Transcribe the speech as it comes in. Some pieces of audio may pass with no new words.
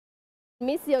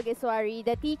Miss Yogeswari,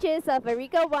 the teachers of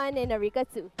Erika 1 and Erika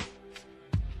 2.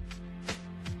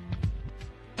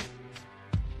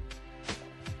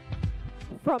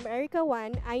 From Erika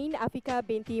 1, Ain Afika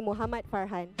binti Muhammad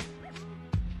Farhan.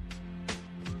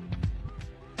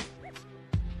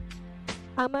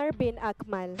 Amar bin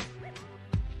Akmal.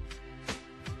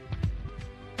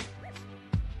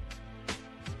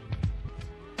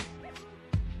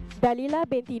 Dalila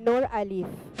binti Nur Alif.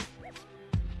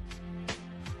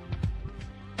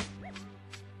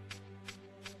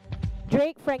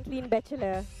 Drake Franklin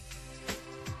Bachelor.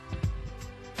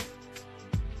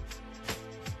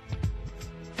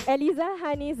 Eliza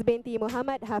Hanis binti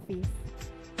Muhammad Hafiz.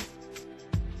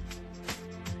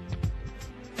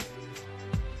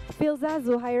 Filza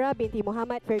Zuhaira binti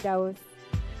Muhammad Firdaus.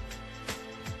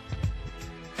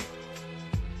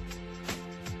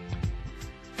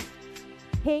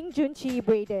 Heng Junchi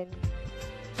Braden.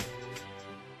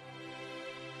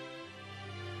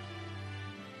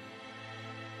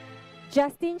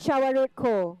 Justin Shawarut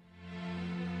Ko.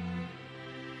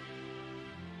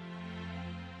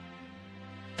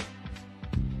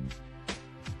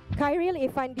 Khairil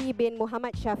Ifandi bin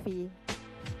Muhammad Shafi.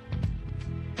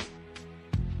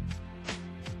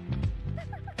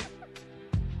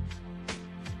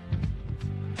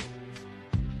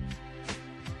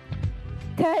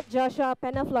 Kurt Joshua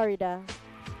Pena, Florida.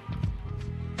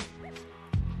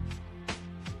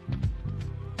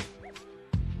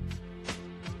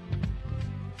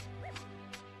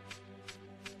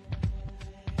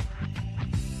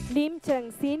 Lim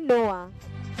Cheng Sin Noah.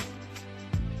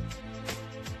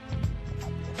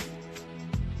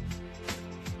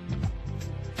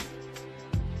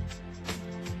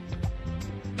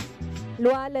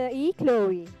 Lua Lei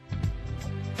Chloe.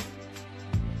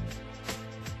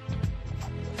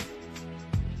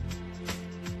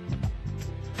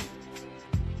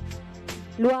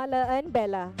 Lua Leon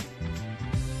Bella.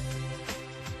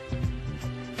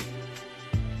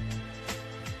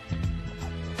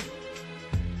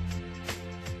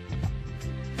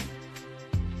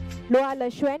 Lua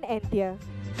Le Xuan Entia.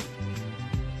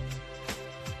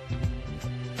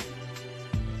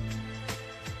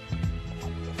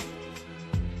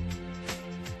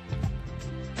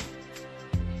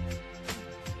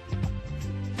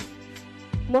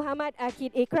 Muhammad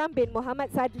Akid Ikram bin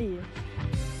Muhammad Sadli.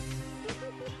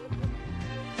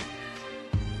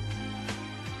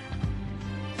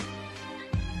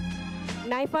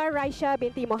 Naifa Raisha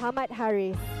binti Muhammad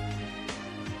Haris.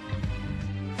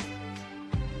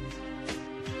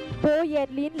 Po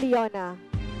Yenlin Leona.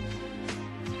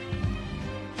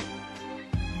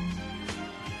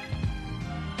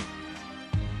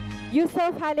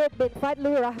 Yusuf Khalid bin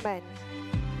Fadlur Rahman.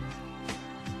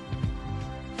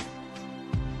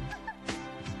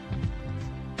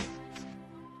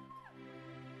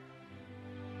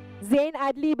 Zain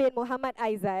Adli bin Muhammad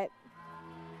Aizat.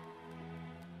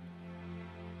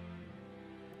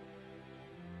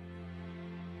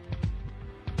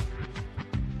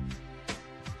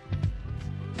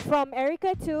 From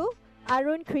Erika 2,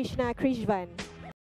 Arun Krishna Krishvan.